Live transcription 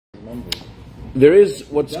There is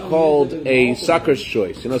what's called a sucker's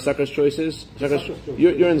choice. You know what sucker's choice is?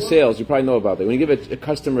 You're in sales. You probably know about that. When you give a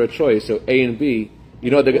customer a choice, so A and B,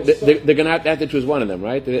 you know they're going to have to choose one of them,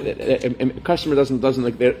 right? A customer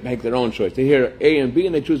doesn't make their own choice. They hear A and B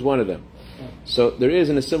and they choose one of them. So there is,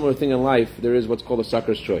 in a similar thing in life, there is what's called a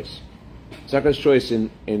sucker's choice. Sucker's choice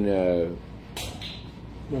Remember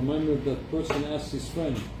that person asked his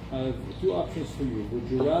friend, I have two options for you. Would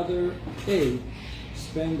you rather A,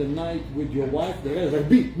 spend the night with your wife? The other,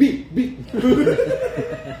 B.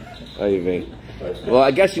 Well,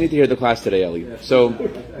 I guess you need to hear the class today, Eli. So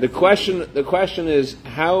the question is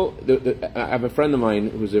how. I have a friend of mine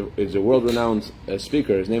who's a world-renowned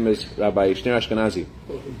speaker. His name is Rabbi Shneur Ashkenazi.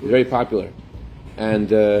 He's very popular,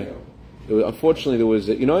 and unfortunately there was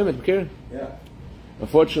you know him at Bekir? Yeah.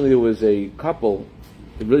 Unfortunately, there was a couple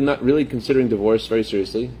really not really considering divorce very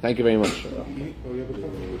seriously. Thank you very much.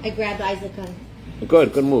 I grabbed Isaac on.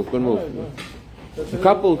 Good move. A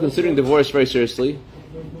couple considering divorce very seriously,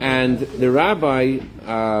 and the rabbi,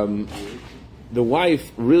 the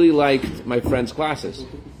wife really liked my friend's classes.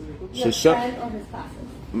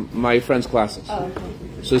 My friend's classes. Oh, okay.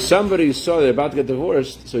 So somebody saw they're about to get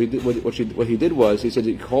divorced. So he did, what he did was he said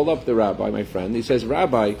he called up the rabbi, my friend. He says,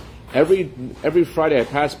 Rabbi, every Friday I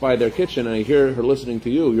pass by their kitchen and I hear her listening to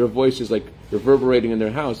you. Your voice is like reverberating in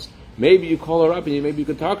their house. Maybe you call her up and maybe you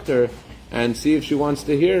could talk to her and see if she wants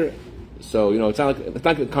to hear. So it's not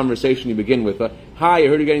like a conversation you begin with. Hi, I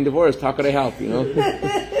heard you're getting divorced. How could I help?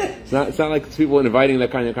 It's not like people inviting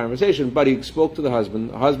that kind of conversation. But he spoke to the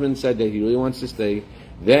husband. The husband said that he really wants to stay.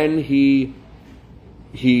 Then he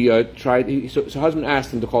tried. So husband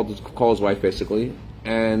asked him to call his wife basically,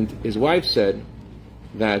 and his wife said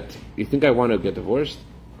that you think I want to get divorced?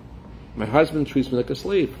 My husband treats me like a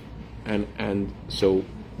slave, and so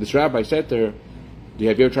this rabbi said to her,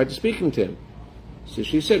 have you ever tried to speaking to him? So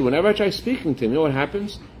she said, whenever I try speaking to him, you know what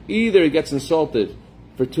happens? Either he gets insulted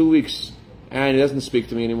for 2 weeks and he doesn't speak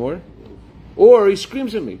to me anymore, or he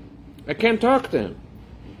screams at me. I can't talk to him.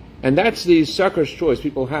 And that's the sucker's choice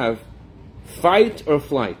people have, fight or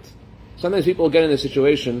flight. Sometimes people get in a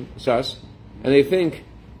situation, and they think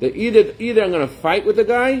that either I'm going to fight with the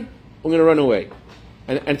guy, or I'm going to run away.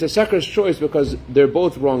 And it's a sucker's choice because they're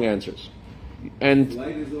both wrong answers. And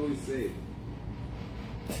flight is always safe.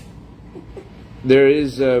 There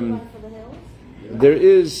is a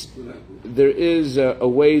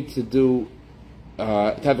way to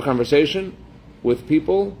have a conversation with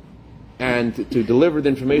people and to deliver the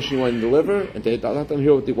information you want to deliver and to let them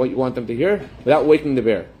hear what you want them to hear without waking the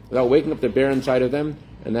bear, without waking up the bear inside of them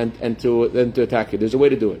and to attack you. There's a way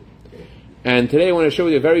to do it. And today I want to show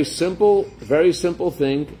you a very simple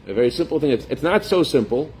thing. It's not so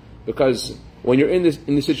simple because when you're in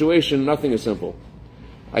this situation, nothing is simple.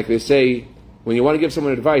 Like they say, when you want to give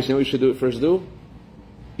someone advice, you know what you should first do?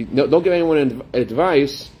 Don't give anyone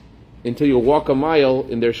advice until you walk a mile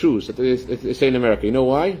in their shoes. They say in America. You know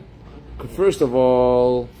why? First of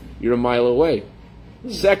all, you're a mile away.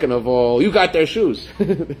 Second of all, you got their shoes.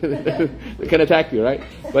 They can attack you, right?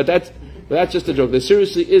 But that's just a joke. There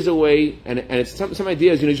seriously is a way, and it's some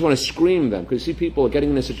ideas. You just want to scream them because you see people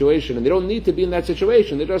getting in a situation, and they don't need to be in that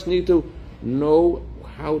situation. They just need to know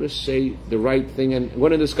how to say the right thing, and we're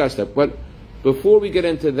going to discuss that. But before we get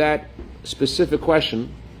into that specific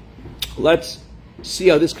question, let's see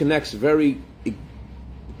how this connects very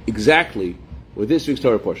exactly with this week's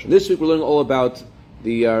Torah portion. This week we're learning all about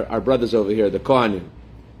our brothers over here, the Kohanim,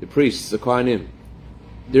 the priests, the Kohanim.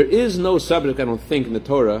 There is no subject, I don't think, in the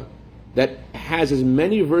Torah that has as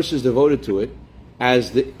many verses devoted to it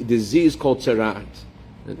as the disease called tzaraat.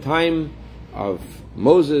 In the time of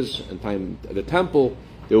Moses, in the time of the temple,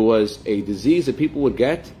 there was a disease that people would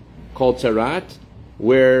get called tzaraat,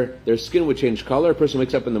 where their skin would change color. A person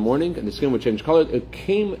wakes up in the morning and the skin would change color. It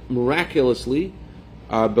came miraculously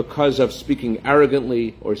because of speaking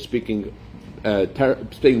arrogantly or speaking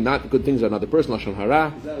not good things about another person, lashon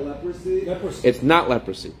hara. Is that leprosy? It's not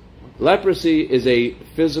leprosy. Leprosy is a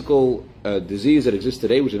physical disease that exists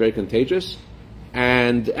today, which is very contagious.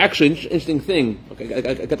 And actually, interesting thing. Okay,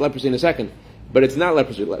 I get leprosy in a second, but it's not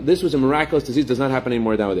leprosy. This was a miraculous disease. Does not happen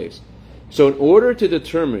anymore nowadays. So, in order to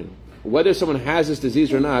determine whether someone has this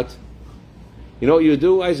disease or not, you know what you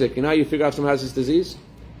do, Isaac? You know how you figure out someone has this disease?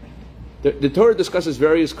 The Torah discusses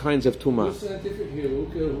various kinds of tumah. What's scientific here?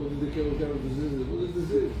 What kind of disease? What is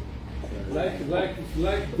disease? Like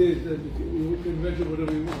this, we can measure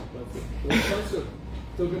whatever we want. But the concept,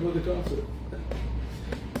 talking about the concept.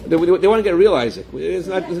 They want to get real, Isaac. It's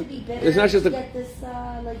not just get this,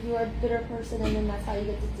 like you are a bitter person, and then that's how you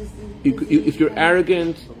get this disease. If you're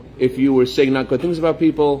arrogant, if you were saying not good things about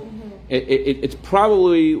people, It's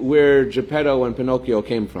probably where Geppetto and Pinocchio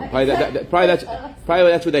came from. Probably that's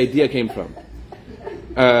where the idea came from.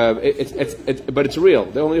 But it's real.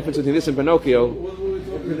 The only difference between this and Pinocchio.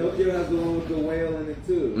 Pinocchio has the one with the whale in it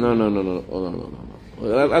too. No.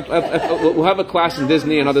 We'll have a class in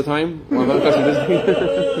Disney another time. We'll have a class in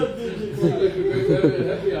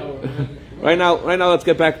Disney. Right now, let's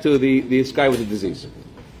get back to this guy with the disease.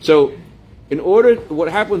 So, what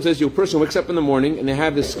happens is your person wakes up in the morning and they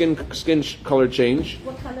have the skin color change.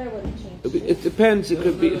 What color would it change? It depends.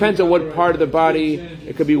 Depends on what part of the body.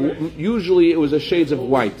 It could be. Usually, it was a shades of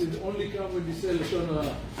white. It only comes when you say Lashon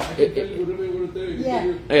Hara. I can tell you whatever you want to tell you.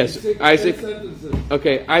 Yeah. Yes, Isaac.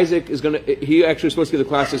 Okay, Isaac is gonna. He actually was supposed to give the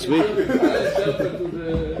class this week.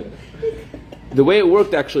 The way it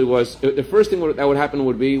worked actually was the first thing that would happen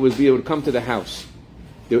would it would come to the house.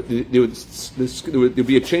 There would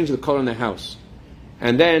be a change of the color in the house,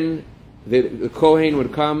 and then the Kohen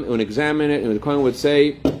would come and would examine it, and the Kohen would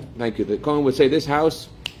say, "Thank you." The Kohen would say, "This house,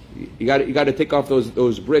 you got to take off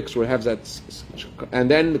those bricks where it has that," and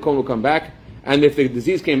then the Kohen would come back, and if the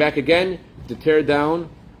disease came back again, to tear down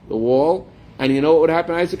the wall, and you know what would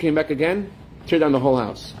happen? Isaac came back again, tear down the whole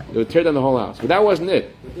house. They would tear down the whole house, but that wasn't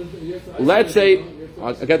it. Let's say,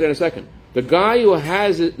 I'll get there in a second. The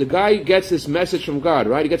guy gets this message from God,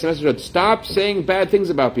 right? He gets a message from God. Stop saying bad things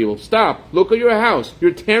about people. Stop. Look at your house.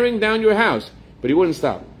 You're tearing down your house. But he wouldn't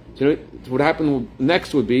stop. So what happened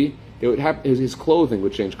next would be, his clothing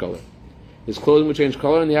would change color. His clothing would change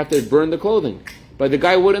color, and they have to burn the clothing. But the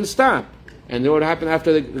guy wouldn't stop. And then what happened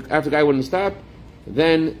after the guy wouldn't stop?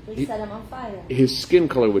 Then They set him on fire. his skin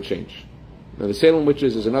color would change. Now the Salem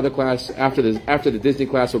Witches is another class. After the Disney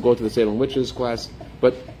class, we'll go to the Salem Witches class.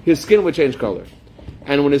 But his skin would change color.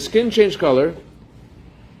 And when his skin changed color,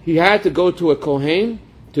 he had to go to a Kohen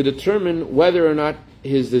to determine whether or not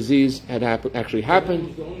his disease had actually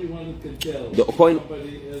happened. The only one that can tell. The Kohen,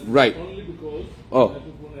 right. Only because, I Oh. just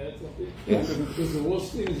want to add something. Yes. Because the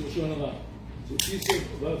worst thing is Lashon Hara. So if you say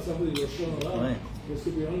about somebody Lashon Hara, this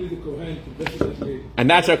could be only the Kohen to definitely. And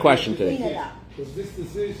that's our question Clean today. it up. Because this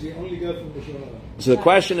disease you only got from Lashon Hara. So the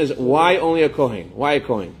question is, why only a Kohen? Why a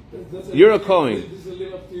Kohen? That's You're a Kohen. This will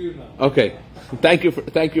live up to you now. Okay. Thank you for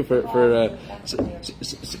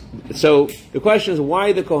so the question is,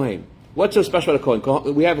 why the Kohen? What's so special about a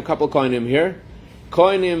Kohen? We have a couple of Kohanim here.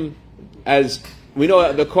 Kohanim, as we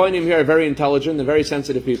know, the Kohanim here are very intelligent and very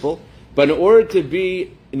sensitive people. But in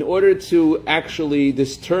order to actually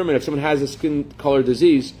determine if someone has a skin color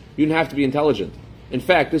disease, you don't have to be intelligent. In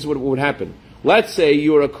fact, this is what would happen. Let's say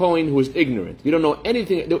you are a Kohen who is ignorant. You don't know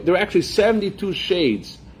anything. There are actually 72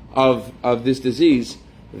 shades of this disease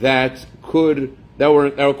that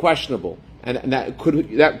were questionable, and that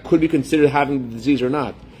could be considered having the disease or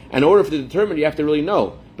not. And in order to determine, you have to really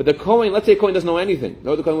know. But the Kohen, let's say a Kohen doesn't know anything. You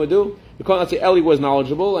know what the Kohen would do? The Kohen, let's say Eli was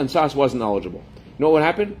knowledgeable and Sas wasn't knowledgeable. You know what would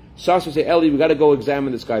happen? Sas would say, Eli, we got to go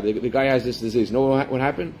examine this guy. The guy has this disease. You know what would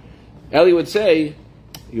happen? Eli would say,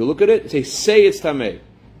 you look at it, say it's Tameh.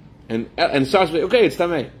 And Sas would say, okay, it's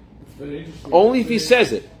Tameh. It's very interesting. Only if he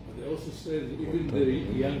says it. They also said that even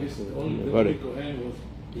the youngest, the only Kohen was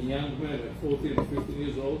a young man, like 14 or 15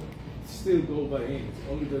 years old, still go by him. It's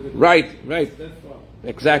only the Right. It's that far.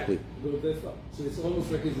 Exactly. Go that far. So it's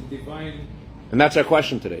almost like it's a divine. And that's our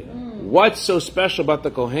question today. What's so special about the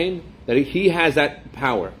Kohen that he has that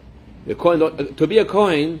power? The Kohen, to be a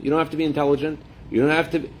Kohen, you don't have to be intelligent. You don't have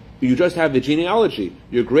to. You just have the genealogy.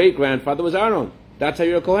 Your great grandfather was Aaron. That's how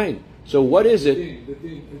you're a Kohen. So what is it? The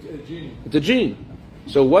gene. It's a gene.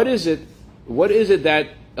 So what is it? What is it that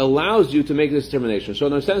allows you to make this determination? So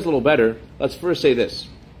to understand this a little better, let's first say this: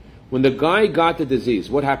 when the guy got the disease,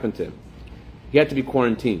 what happened to him? He had to be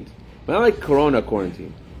quarantined, but not like Corona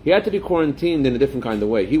quarantine. He had to be quarantined in a different kind of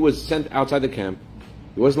way. He was sent outside the camp.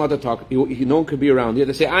 He wasn't allowed to talk. No one could be around. He had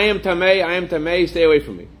to say, "I am Tameh, stay away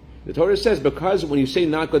from me." The Torah says because when you say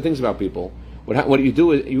not good things about people, what you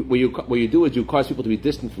do is you cause people to be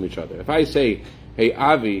distant from each other. If I say, "Hey,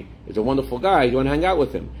 Avi is a wonderful guy. You want to hang out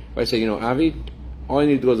with him?" If I say, Avi, all I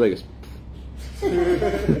need to do is like this,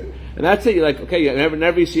 and that's it. You're like, okay,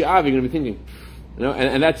 whenever you see Avi, you're going to be thinking,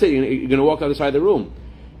 and that's it. You're going to walk the other side of the room.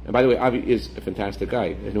 And by the way, Avi is a fantastic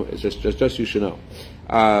guy. It's just you should know.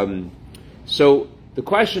 So the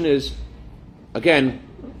question is, again,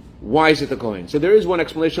 why is it the Kohen? So there is one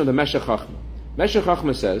explanation of the Meshech Chochmah. Meshech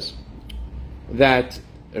Chochmah says that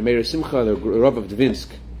Meir Simcha, the Rav of Dvinsk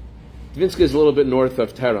is a little bit north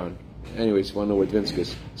of Tehran. Anyways, you want to know where Dvinsk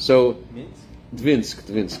is. So,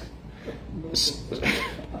 Dvinsk.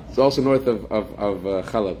 It's also north of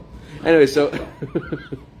Chalab. Anyway, so... Is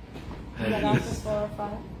that also 4 or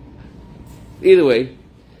 5? Either way,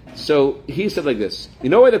 So he said like this. You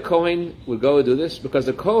know why the Kohen would go and do this? Because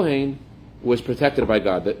the Kohen was protected by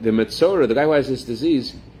God. The Metzora, the guy who has this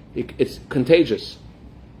disease, it's contagious.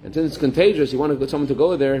 And since it's contagious, you want someone to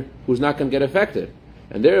go there who's not going to get affected.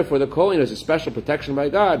 And therefore the Kohen has a special protection by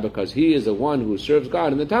God because he is the one who serves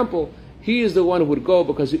God in the temple. He is the one who would go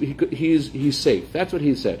because he's safe. That's what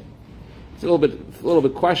he said. It's a little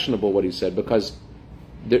bit questionable what he said because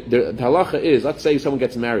the halacha is, let's say someone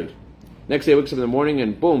gets married. Next day he wakes up in the morning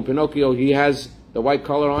and boom, Pinocchio, he has the white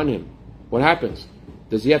collar on him. What happens?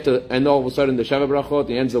 Does he have to end all of a sudden the Sheva Brachot,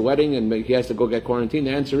 he ends the wedding and he has to go get quarantined?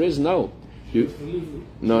 The answer is no.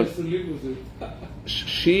 No.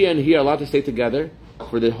 She and he are allowed to stay together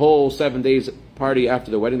for the whole 7 days party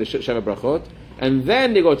after the wedding, the Sheva Brachot, and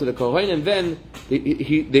then they go to the Kohen, and then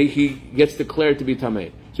he gets declared to be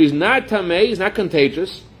Tameh. So he's not Tameh, he's not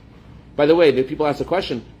contagious. By the way, the people ask the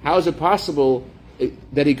question, how is it possible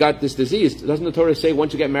that he got this disease? Doesn't the Torah say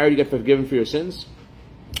once you get married, you get forgiven for your sins?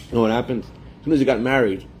 You know what happened? As soon as he got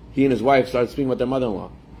married, he and his wife started speaking about their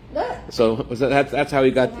mother-in-law. So that's how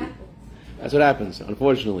he got. That's what happens,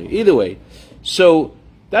 unfortunately. Either way, so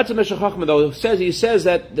that's what Meshech Chochmah though says. He says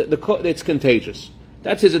that it's contagious.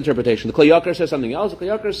 That's his interpretation. The Kli Yakar says something else. The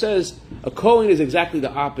Kli Yakar says a Kohen is exactly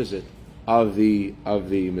the opposite of the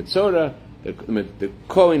Metzora. The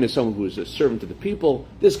Kohen is someone who is a servant to the people.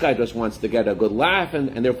 This guy just wants to get a good laugh,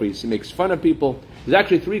 and therefore he makes fun of people. There's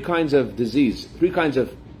actually three kinds of disease, three kinds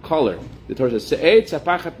of color. The Torah says Se'ed,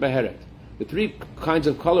 Sapachat, Beheret. The three kinds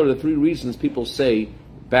of color are the three reasons people say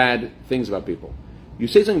bad things about people. You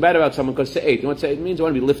say something bad about someone because Se'ed. You know what Se'ed means? I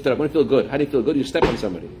want to be lifted up. I want to feel good. How do you feel good? You step on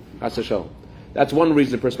somebody. Chas v'shalom. That's one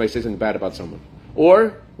reason a person might say something bad about someone.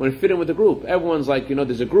 Or when you fit in with a group. Everyone's like,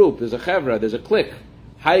 there's a group, there's a chevra, there's a clique.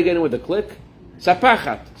 How you get in with the clique?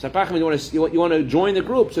 Sapachat. Sapachat means you want to join the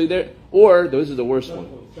group. So you're there. Or, this is the worst one.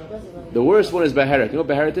 The worst one is Beheret. You know what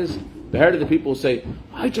Beheret is? Beheret, the people say,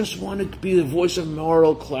 I just want to be the voice of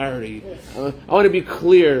moral clarity. I want to be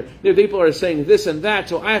clear. The people are saying this and that,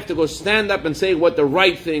 so I have to go stand up and say what the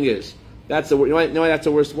right thing is. That's the you know why that's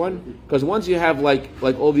the worst one? Because once you have like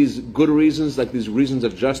all these good reasons, like these reasons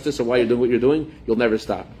of justice of why you're doing what you're doing, you'll never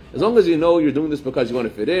stop. As long as you know you're doing this because you want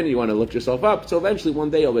to fit in, you want to lift yourself up, so eventually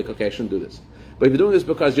one day you'll be like, okay, I shouldn't do this. But if you're doing this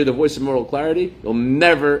because you're the voice of moral clarity, you're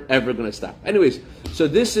never ever going to stop. Anyways, so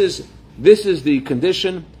this is the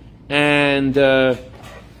condition, and the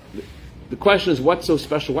question is, what's so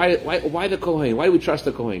special? Why the Kohen? Why do we trust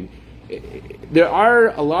the Kohen? There are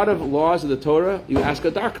a lot of laws of the Torah. You ask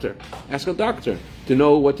a doctor to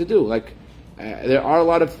know what to do. There are a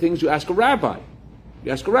lot of things you ask a rabbi.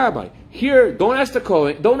 Here, don't ask the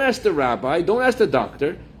Kohen, don't ask the rabbi, don't ask the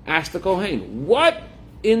doctor, ask the Kohen. What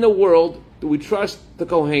in the world do we trust the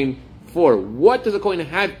Kohen for? What does the Kohen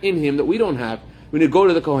have in him that we don't have when you go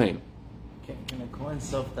to the Kohen? Can a Kohen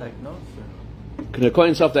self-diagnose? Can a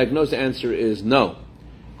Kohen self-diagnose? The answer is no.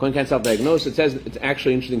 Kohen can't self-diagnose. It says, it's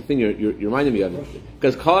actually an interesting thing you're reminding me of it.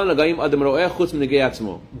 Because Kol Nagayim Adam Ro'eh Chutz Min Negei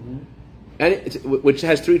Atzmo. And which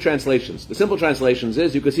has three translations. The simple translations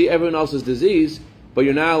is, you can see everyone else's disease, but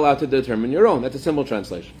you're not allowed to determine your own. That's a simple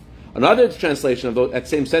translation. Another translation of that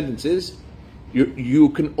same sentence is, you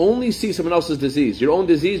can only see someone else's disease. Your own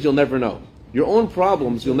disease, you'll never know. Your own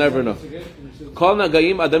problems, you'll never know. Kol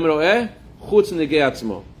Nagayim Adam Ro'eh Chutz Min Negei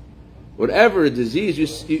Atzmo. Whatever disease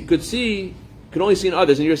you could see, you can only see in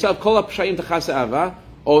others. And yourself, Kol HaPshayim Techasa Ava,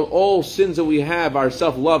 all sins that we have, our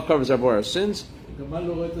self-love covers our sins. Ma?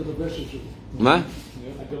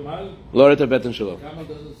 Lo Ret HaBeten Shelo. Kamal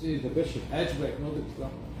doesn't see the bishop. Hatchback, not the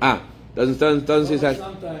stomach. Doesn't see his hatch.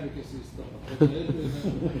 Sometimes you can see stomach.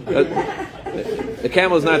 The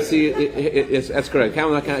camel does not see. That's correct.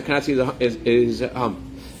 Camel cannot see his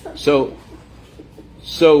So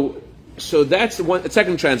that's the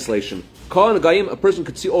second translation. Kol Nagayim, a person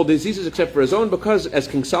could see all diseases except for his own, because, as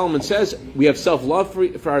King Solomon says, we have self-love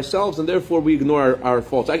for ourselves, and therefore we ignore our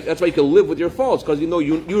faults. That's why you can live with your faults, because you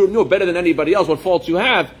know better than anybody else what faults you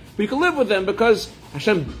have, but you can live with them because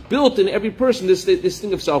Hashem built in every person this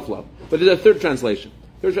thing of self-love. But there's a third translation.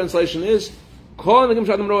 Third translation is, Kol Nagayim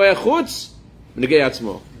Shadam Ro'eh Chutz Min Negei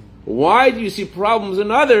Atzmo. Why do you see problems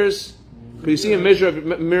in others? Because you see a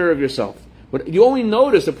mirror of yourself. But you only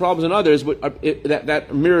notice the problems in others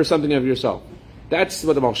that mirror something of yourself. That's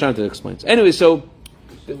what the Baal Shem Tov explains. Anyway, so...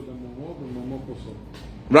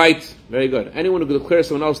 Right, very good. Anyone who declares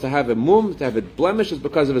someone else to have a mum, to have a blemish, is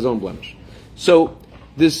because of his own blemish. So,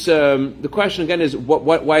 this the question again is,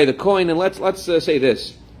 why the Kohen? And let's say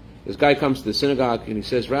this. This guy comes to the synagogue and he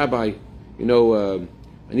says, Rabbi, I need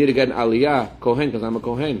to get an aliyah, Kohen, because I'm a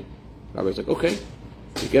Kohen. Rabbi's like, okay.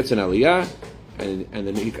 He gets an aliyah. and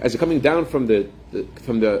then as he's coming down from the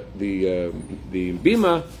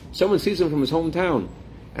bima, someone sees him from his hometown,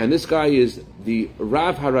 and this guy is the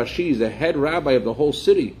Rav Harashi, he's the head rabbi of the whole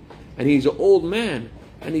city, and he's an old man,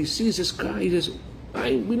 and he sees this guy. He says,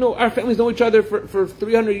 "We know our families know each other for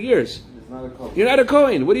 300 years. You're not a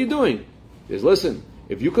Kohen. What are you doing?" He says, "Listen,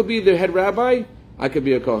 if you could be the head rabbi, I could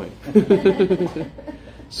be a Kohen."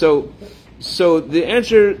 So the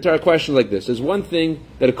answer to our question is like this: there's one thing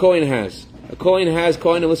that a Kohen has. A Kohen has,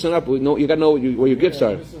 Kohen, and listen up, you got to know what your gifts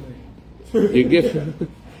are. Your gift,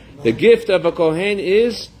 the gift of a Kohen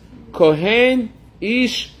is Kohen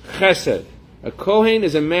Ish Chesed. A Kohen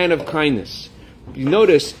is a man of kindness. You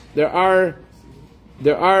notice there are.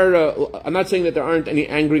 I'm not saying that there aren't any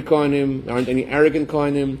angry Kohanim, there aren't any arrogant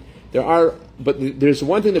Kohanim. There are, but there's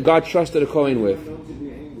one thing that God trusted a Kohen with.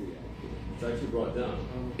 It's actually brought down.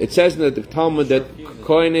 It says in the Talmud that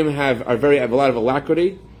Kohanim have a lot of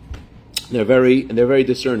alacrity. They're very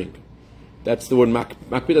discerning. That's the word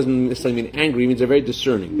makpid. Doesn't necessarily mean angry. It means they're very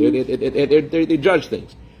discerning. They judge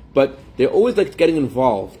things, but they always like getting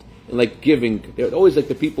involved and like giving. They're always like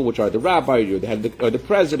the people which are the rabbi or the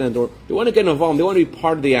president, or they want to get involved. They want to be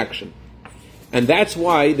part of the action, and that's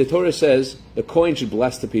why the Torah says the Kohen should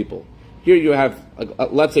bless the people. Here you have,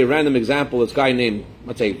 let's say, a random example. This guy named,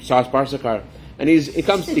 let's say, Sas Parsakar. And he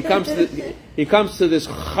comes to this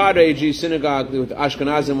Chareji synagogue with the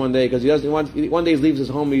Ashkenazim one day, because one day he leaves his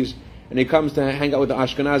homies and he comes to hang out with the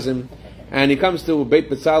Ashkenazim, and he comes to Beit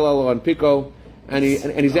Betzalel on Pico, and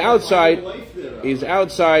he's outside. He's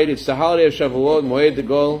outside. It's the holiday of Shavuot, Moed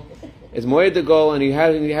Degol. It's Moed Degol, and he's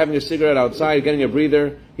having a cigarette outside, getting a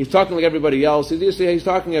breather. He's talking like everybody else. He's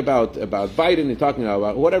talking about Biden. He's talking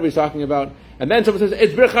about whatever he's talking about. And then someone says,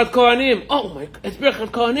 "It's Birchat Kohanim." Oh my God, it's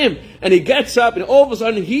Birchat Kohanim. And he gets up, and all of a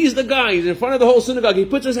sudden, he's the guy. He's in front of the whole synagogue. He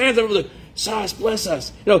puts his hands over the, "Sas, bless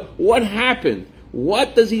us." What happened?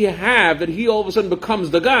 What does he have that he all of a sudden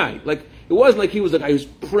becomes the guy? Like, it wasn't like he was the guy who's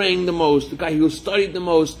praying the most, the guy who studied the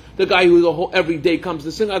most, the guy who every day comes to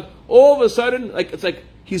the synagogue. All of a sudden, it's like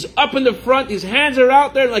he's up in the front, his hands are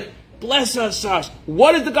out there, like, "Bless us, Sas."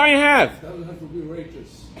 What does the guy have? Doesn't have to be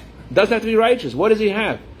righteous. Doesn't have to be righteous. What does he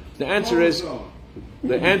have? The answer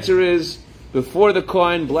is before the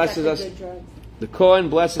Kohen blesses us, the Kohen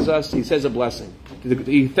blesses us, he says a blessing.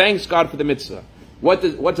 He thanks God for the mitzvah.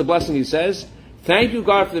 What's a blessing he says? Thank you,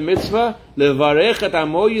 God, for the mitzvah. Levarech et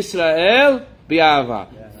amo Yisrael bi'ava.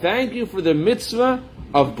 Thank you for the mitzvah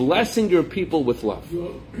of blessing your people with love.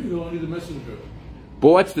 You're only the messenger. But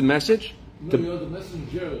what's the message? No, you're the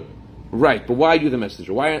messenger. Right, but why are you the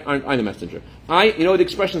messenger? Why aren't I the messenger? You know the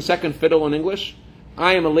expression second fiddle in English?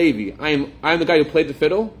 I am a Levi. I am the guy who played the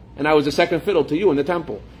fiddle, and I was the second fiddle to you in the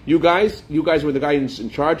temple. You guys were the guy in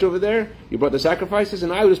charge over there. You brought the sacrifices,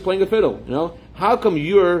 and I was just playing the fiddle. How come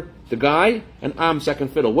you're the guy and I'm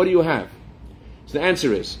second fiddle? What do you have? So the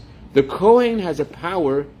answer is the Kohen has a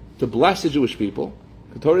power to bless the Jewish people.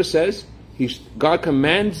 The Torah says God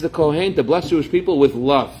commands the Kohen to bless Jewish people with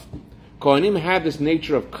love. Kohanim have this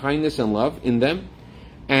nature of kindness and love in them,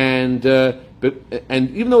 and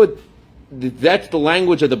even though that's the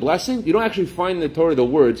language of the blessing, you don't actually find in the Torah the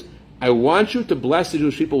words, "I want you to bless the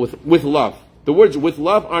Jewish people with love." The words "with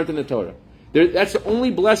love" aren't in the Torah. That's the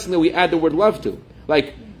only blessing that we add the word love to.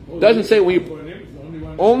 Like, doesn't say when you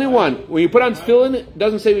only one. When you put on tefillin, it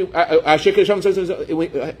doesn't say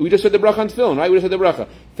we just said the bracha on tefillin, right? We just said the bracha.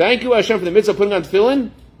 Thank you, Hashem, for the mitzvah of putting on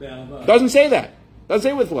tefillin. Doesn't say that. Doesn't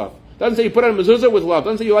say with love. Doesn't say you put on mezuzah with love.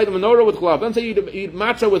 Doesn't say you light the menorah with love. Doesn't say you eat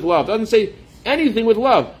matzah with love. Doesn't say anything with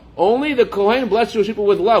love. Only the Kohen blesses Jewish people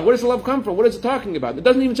with love. Where does the love come from? What is it talking about? It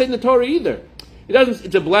doesn't even say in the Torah either.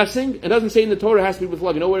 It's a blessing. It doesn't say in the Torah it has to be with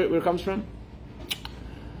love. You know where it comes from?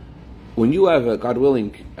 When you have, God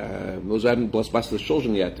willing, those who haven't blessed their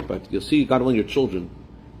children yet, but you'll see, God willing, your children,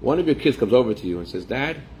 one of your kids comes over to you and says,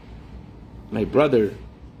 "Dad, my brother,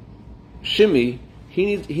 Shimmy,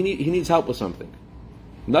 he needs help with something."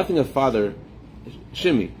 Nothing of father,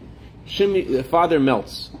 Shimmy, the father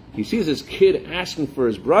melts. He sees his kid asking for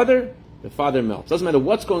his brother, the father melts. Doesn't matter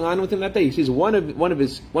what's going on with him that day. He sees one of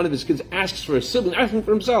his kids asks for a sibling, asking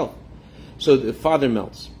for himself. So the father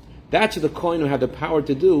melts. That's what the Kohen who have the power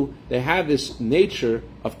to do. They have this nature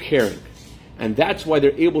of caring, and that's why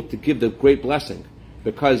they're able to give the great blessing.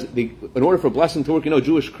 Because in order for blessing to work,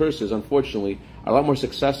 Jewish curses, unfortunately, are a lot more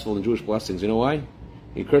successful than Jewish blessings. You know why?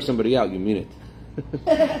 You curse somebody out, you mean it.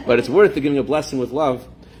 But it's worth giving a blessing with love,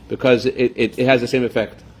 because it has the same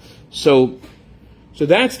effect. So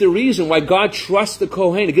that's the reason why God trusts the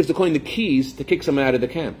Kohen. It gives the Kohen the keys to kick someone out of the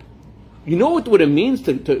camp. You know what it means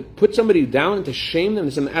to put somebody down and to shame them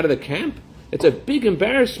and send them out of the camp? It's a big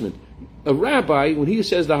embarrassment. a rabbi, when he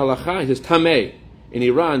says the halacha, he says tameh. In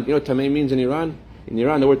Iran, you know what tameh means in Iran? In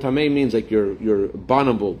Iran, the word tameh means like you're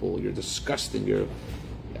abominable, you're disgusting, you're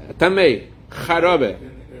tameh, charabe.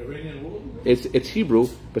 It's Hebrew,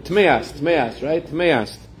 but tmeas, right?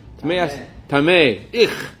 Tmeas, tameh, ich,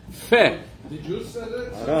 fe. The Jews said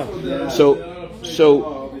it.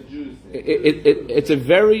 So it's a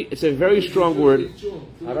very strong word.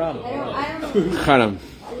 Haram. I don't know. Haram.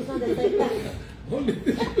 I was on the same time.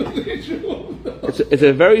 It's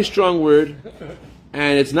a very strong word,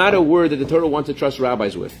 and it's not a word that the Torah wants to trust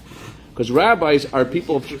rabbis with, because rabbis are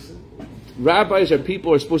people who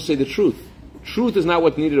are supposed to say the truth. Truth is not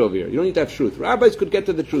what's needed over here. You don't need to have truth. Rabbis could get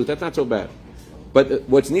to the truth. That's not so bad. But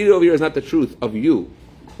what's needed over here is not the truth of you.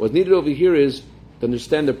 What's needed over here is to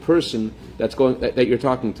understand the person that you're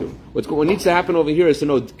talking to. What needs to happen over here is to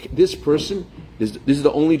know this person. This is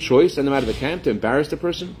the only choice. Send them out of the camp to embarrass the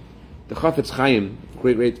person. The Chafetz Chaim,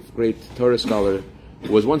 great Torah scholar,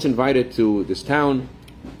 was once invited to this town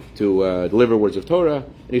to deliver words of Torah,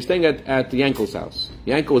 and he's staying at Yankel's house.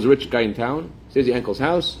 Yankel was a rich guy in town. He stays at Yankel's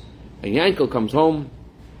house, and Yankel comes home,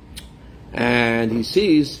 and he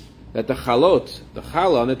sees that the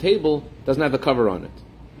challah on the table, doesn't have the cover on it.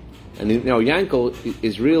 And Yankel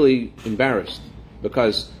is really embarrassed,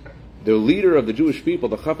 because the leader of the Jewish people,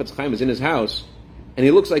 the Chafetz Chaim, is in his house, and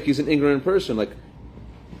he looks like he's an ignorant person, like,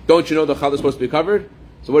 don't you know the challah is supposed to be covered?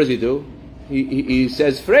 So what does he do? He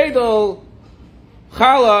says, Freidel,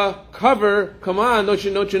 challah, cover, come on, don't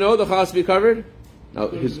you know the challah has to be covered? Now,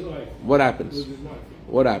 what happens?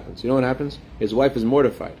 What happens? You know what happens? His wife is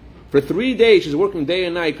mortified. For 3 days, she's working day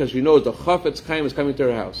and night because she knows the Chafetz Chaim is coming to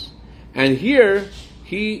her house. And here,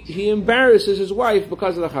 he embarrasses his wife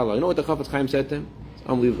because of the challah. You know what the Chafetz Chaim said to him? It's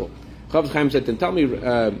unbelievable. Chafetz Chaim said to him, tell me,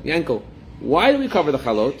 Yankel, why do we cover the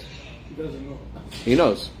chalot? He doesn't know. He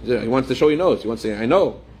knows. He wants to show he knows. He wants to say, I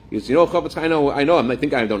know. He says, Chafetz Chaim, I know. I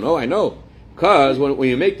think I don't know. I know. Because when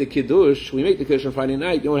you make the Kiddush, on Friday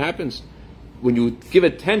night, you know what happens? When you give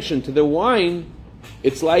attention to the wine,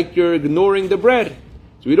 it's like you're ignoring the bread.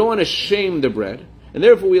 So we don't want to shame the bread. And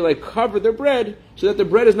therefore we cover the bread so that the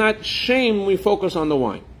bread is not shamed when we focus on the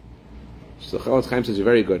wine. So the Chafetz Chaim says, you're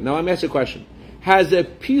very good. Now let me ask you a question. Has a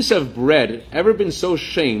piece of bread ever been so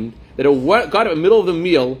shamed that it got in the middle of the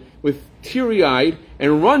meal with teary-eyed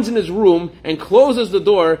and runs in his room and closes the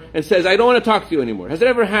door and says, I don't want to talk to you anymore? Has it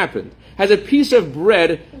ever happened? Has a piece of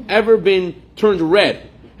bread ever been turned red?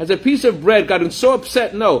 Has a piece of bread gotten so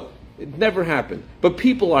upset? No, it never happened. But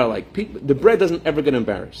people are the bread doesn't ever get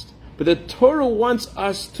embarrassed. But the Torah wants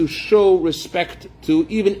us to show respect to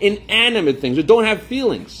even inanimate things that don't have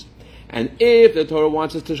feelings. And if the Torah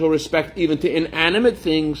wants us to show respect even to inanimate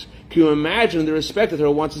things, can you imagine the respect the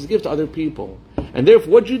Torah wants us to give to other people? And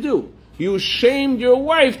therefore, what'd you do? You shamed your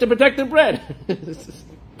wife to protect the bread.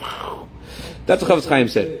 That's what Chafetz Chaim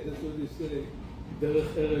said. That's what they say.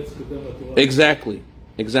 Derech Eretz Kedem Torah.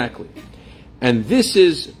 Exactly. And this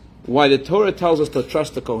is why the Torah tells us to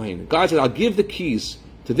trust the Kohen. God said, I'll give the keys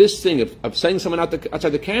to this thing of sending someone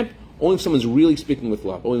outside the camp, only if someone's really speaking with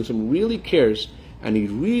love, only if someone really cares, and he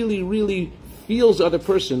really, really feels the other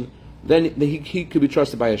person, then he could be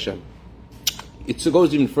trusted by Hashem. It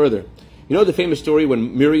goes even further. You know the famous story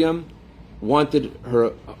when Miriam wanted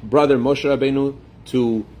her brother Moshe Rabbeinu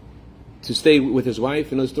to stay with his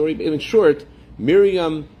wife? You know the story? In short,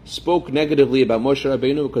 Miriam spoke negatively about Moshe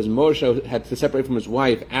Rabbeinu because Moshe had to separate from his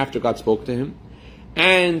wife after God spoke to him.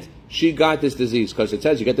 And she got this disease, because it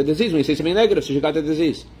says you get the disease when you say something negative, so she got the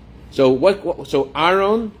disease. So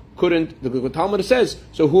Aaron couldn't, the Talmud says,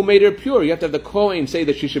 so who made her pure? You have to have the Kohen say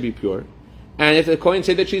that she should be pure. And if the Kohen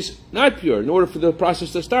say that she's not pure, in order for the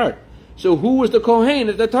process to start. So who was the Kohen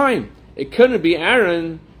at the time? It couldn't be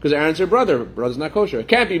Aaron, because Aaron's her brother. Brother's not kosher. It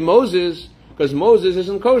can't be Moses, because Moses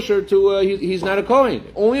isn't kosher he's not a Kohen.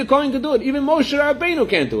 Only a Kohen can do it. Even Moshe Rabbeinu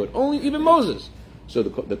can't do it. Even Moses. So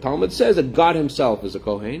the Talmud says that God himself is a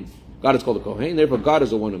Kohen. God is called a Kohen. Therefore, God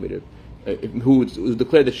is the one who made it, who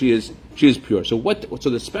declared that she is pure. So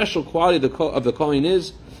the special quality of the Kohen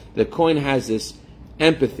is that Kohen has this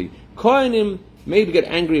empathy. Kohenim maybe get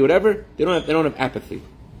angry or whatever. They don't have apathy.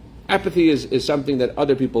 Apathy is something that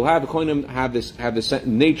other people have. Kohenim have this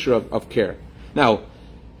nature of care. Now,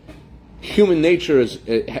 human nature is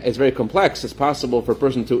very complex. It's possible for a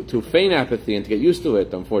person to feign apathy and to get used to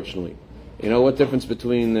it, unfortunately. You know, what difference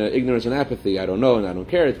between ignorance and apathy? I don't know and I don't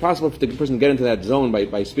care. It's possible for the person to get into that zone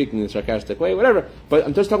by speaking in a sarcastic way, whatever. But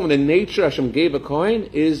I'm just talking about the nature Hashem gave a Kohen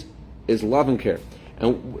is love and care.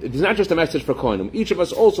 And it's not just a message for Kohen. Each of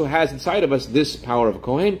us also has inside of us this power of a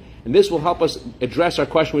Kohen, and this will help us address our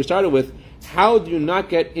question we started with: how do you not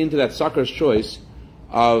get into that sucker's choice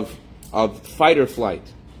of fight or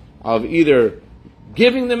flight? of either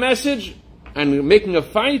giving the message and making a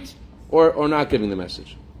fight, or not giving the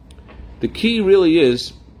message. The key really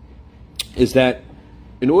is that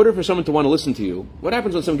in order for someone to want to listen to you, what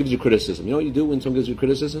happens when someone gives you criticism? You know what you do when someone gives you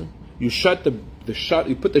criticism? You shut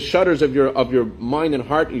you put the shutters of your mind and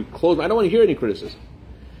heart, you close. I don't want to hear any criticism.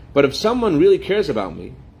 But if someone really cares about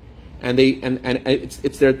me, and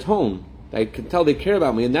it's their tone, I can tell they care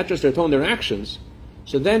about me, and not just their tone, their actions.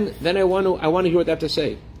 So then I want to hear what they have to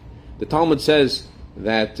say. The Talmud says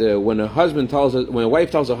that when a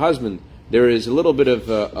wife tells a husband there is a little bit of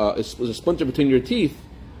a splinter between your teeth,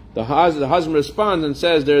 the husband responds and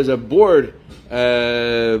says there's a board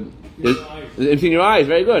between your eyes.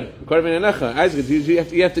 Very good. Isaac,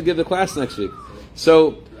 you have to give the class next week.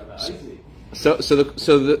 So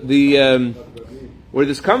where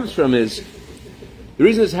this comes from is, the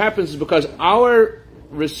reason this happens is because our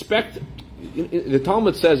respect. The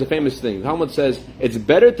Talmud says a famous thing. The Talmud says it's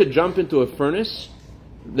better to jump into a furnace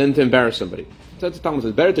than to embarrass somebody. That's the Talmud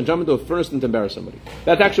says. Better to jump into a furnace than to embarrass somebody.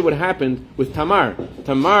 That's actually what happened with Tamar.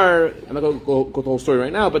 Tamar, I'm not going to go the whole story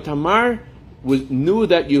right now, but Tamar knew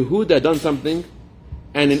that Yehuda had done something,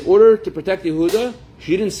 and in order to protect Yehuda,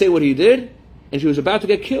 she didn't say what he did, and she was about to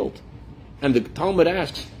get killed. And the Talmud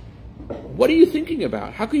asks, what are you thinking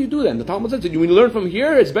about? How can you do that? And the Talmud says, when you learn from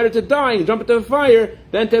here, it's better to die and jump into the fire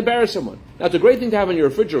than to embarrass someone. Now, it's a great thing to have in your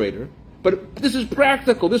refrigerator, but this is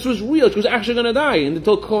practical. This was real. She was actually going to die. And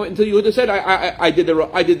until Yehuda said, I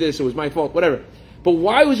did this, it was my fault, whatever. But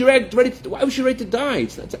why was she ready to die?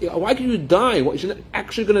 Why can you die? She's not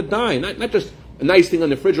actually going to die. Not just a nice thing on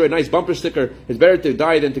the refrigerator, a nice bumper sticker. It's better to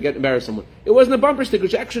die than to embarrass someone. It wasn't a bumper sticker.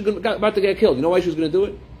 She actually about to get killed. You know why she was going to do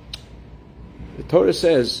it? The Torah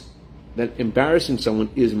says that embarrassing someone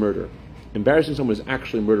is murder. Embarrassing someone is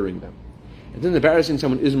actually murdering them. And then embarrassing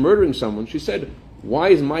someone is murdering someone. She said, why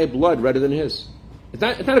is my blood redder than his? It's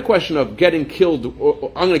not a question of getting killed,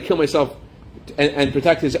 or I'm going to kill myself and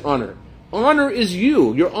protect his honor. Honor is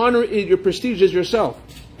you. Your honor, your prestige is yourself.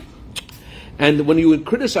 And when you would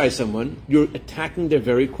criticize someone, you're attacking their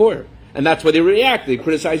very core. And that's why they react. They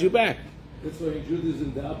criticize you back. That's why in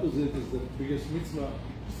Judaism the opposite is the biggest mitzvah,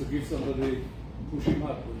 is to give somebody, push him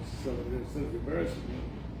up. When somebody instead of embarrassing him,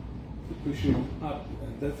 to push him up.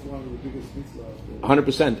 And that's one of the biggest mitzvahs.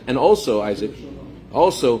 100%. And also, Isaac,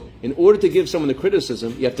 in order to give someone the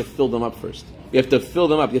criticism, you have to fill them up first. You have to fill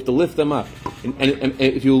them up. You have to lift them up. And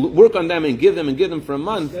if you work on them and give them for a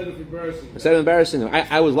month, instead of embarrassing them.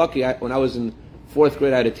 I was lucky. When I was in 4th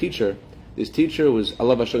grade, I had a teacher. This teacher was,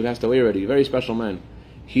 Allah Hashem, passed away already, a very special man.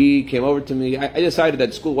 He came over to me. I decided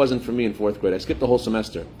that school wasn't for me in 4th grade. I skipped the whole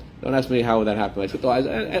semester. Don't ask me how that happened. I skipped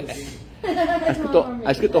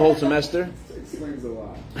the whole semester. Explains a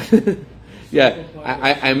lot. Yeah,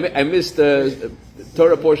 I missed the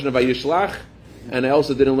Torah portion of Vayishlach, and I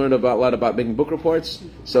also didn't learn a lot about making book reports.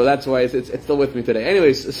 So that's why it's still with me today.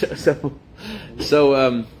 Anyways,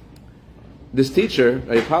 so this teacher,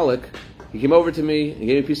 Rabbi Pollack, he came over to me and gave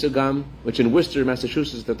me a piece of gum, which in Worcester,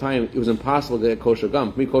 Massachusetts at the time, it was impossible to get kosher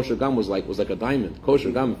gum. For me, kosher gum was like a diamond.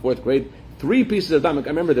 Kosher gum in 4th grade, 3 pieces of gum. I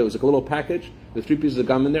remember there was like a little package with 3 pieces of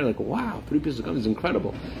gum in there. Like, wow, 3 pieces of gum is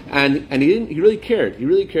incredible. And he really cared. He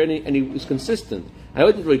really cared, and he was consistent. I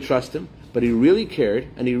didn't really trust him, but he really cared,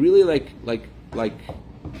 and he really like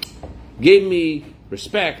gave me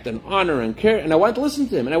respect and honor and care, and I wanted to listen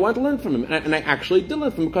to him, and I wanted to learn from him, and I actually did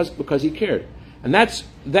learn from him because he cared. And that's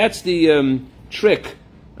the trick. I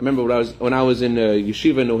remember when I was in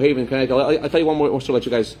yeshiva in New Haven, Connecticut. I'll tell you one more story. Let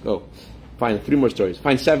you guys go. Find 3 more stories.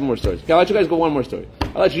 Find 7 more stories. Okay, I'll let you guys go 1 more story.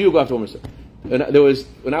 I'll let you go after 1 more story.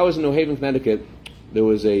 When I was in New Haven, Connecticut, there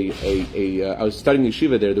was I was studying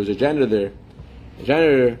yeshiva there. There was a janitor there. The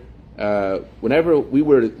janitor, whenever we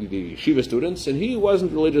were the yeshiva students, and he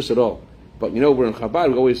wasn't religious at all. But we're in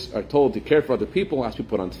Chabad. We always are told to care for other people. Ask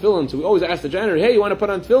people to put on tefillin. So we always ask the janitor, "Hey, you want to put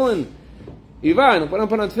on tefillin? Ivan, put on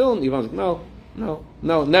tefillin." Ivan's like, "No,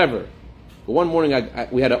 never." But one morning,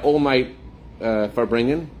 we had an all-night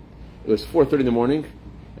farbrengen. It was 4:30 in the morning.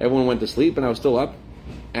 Everyone went to sleep, and I was still up.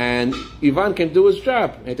 And Ivan came to do his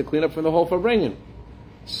job. I had to clean up from the whole farbrengen.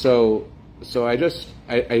 So I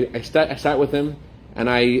sat with him, and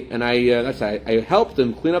I helped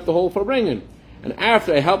him clean up the whole farbrengen. And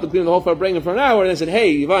after I helped him clean the whole farbrengen for an hour, and I said,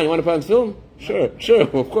 "Hey, Ivan, you want to put on film?" Sure,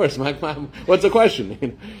 of course. What's the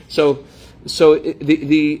question? So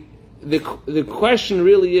the question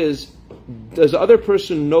really is, does the other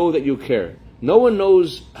person know that you care? No one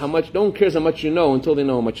cares how much you know until they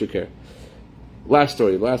know how much you care. Last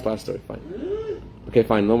story. Fine. Okay,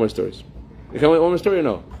 fine. No more stories. Okay, one more story or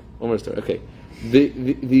no? One more story. Okay.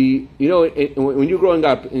 When you were growing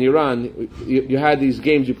up in Iran, you had these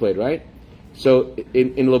games you played, right? So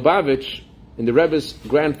in Lubavitch, in the Rebbe's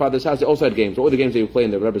grandfather's house, they also had games. What were the games they would play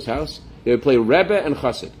in the Rebbe's house? They would play Rebbe and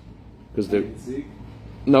Chassid. Because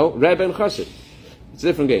no, Rebbe and Chassid. It's a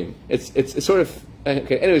different game. It's sort of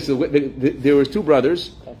okay. Anyway, so there were two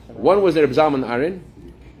brothers. One was Reb Zalman Aaron,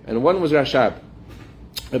 and one was Rashab.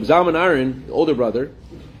 Reb Zalman Aaron, the older brother,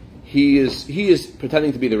 he is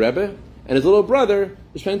pretending to be the Rebbe, and his little brother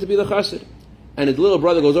is pretending to be the Chassid. And his little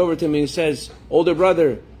brother goes over to him and he says, "Older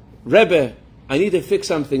brother, Rebbe, I need to fix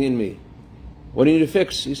something in me." "What do you need to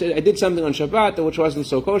fix?" He said, "I did something on Shabbat which wasn't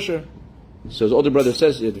so kosher." So his older brother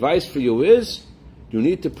says, "The advice for you is, you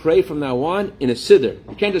need to pray from now on in a siddur.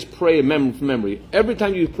 You can't just pray from memory. Every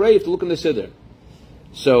time you pray, you have to look in the siddur."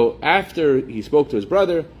 So after he spoke to his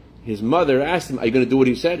brother, his mother asked him, "Are you going to do what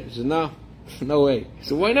he said?" He said, "No, no way." He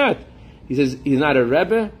said, "Why not?" He says, "He's not a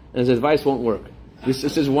Rebbe, and his advice won't work." He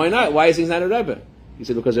says, "Why not? Why is he not a Rebbe?" He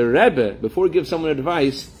said, "Because a Rebbe, before he gives someone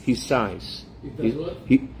advice, he sighs.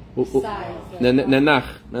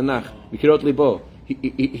 Nanach.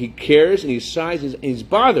 He cares and he sighs and he's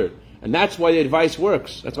bothered. And that's why the advice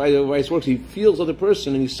works. He feels the other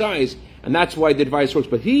person and he sighs, and that's why the advice works.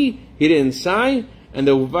 But he didn't sigh, and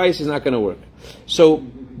the advice is not going to work. So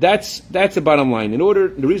that's the bottom line.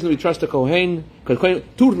 The reason we trust the Kohen, because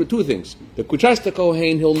two things. We trust the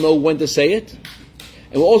Kohen, he'll know when to say it,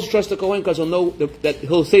 and we'll also trust the Kohen because he'll know that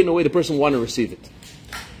he'll say it in a way the person will want to receive it.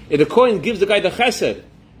 If the Kohen gives the guy the chesed,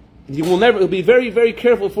 he'll be very, very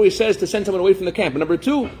careful before he says to send someone away from the camp. And number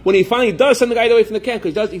two, when he finally does send the guy away from the camp,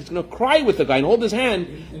 because he's going to cry with the guy and hold his hand,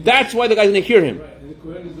 that's why the guy's going to hear him. Right, and the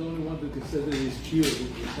Kohen is the only one that considers his chiyuv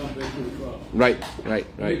when he come back to the crowd. Right.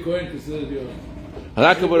 The Kohen considers your...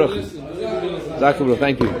 Thank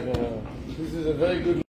you. This is a very good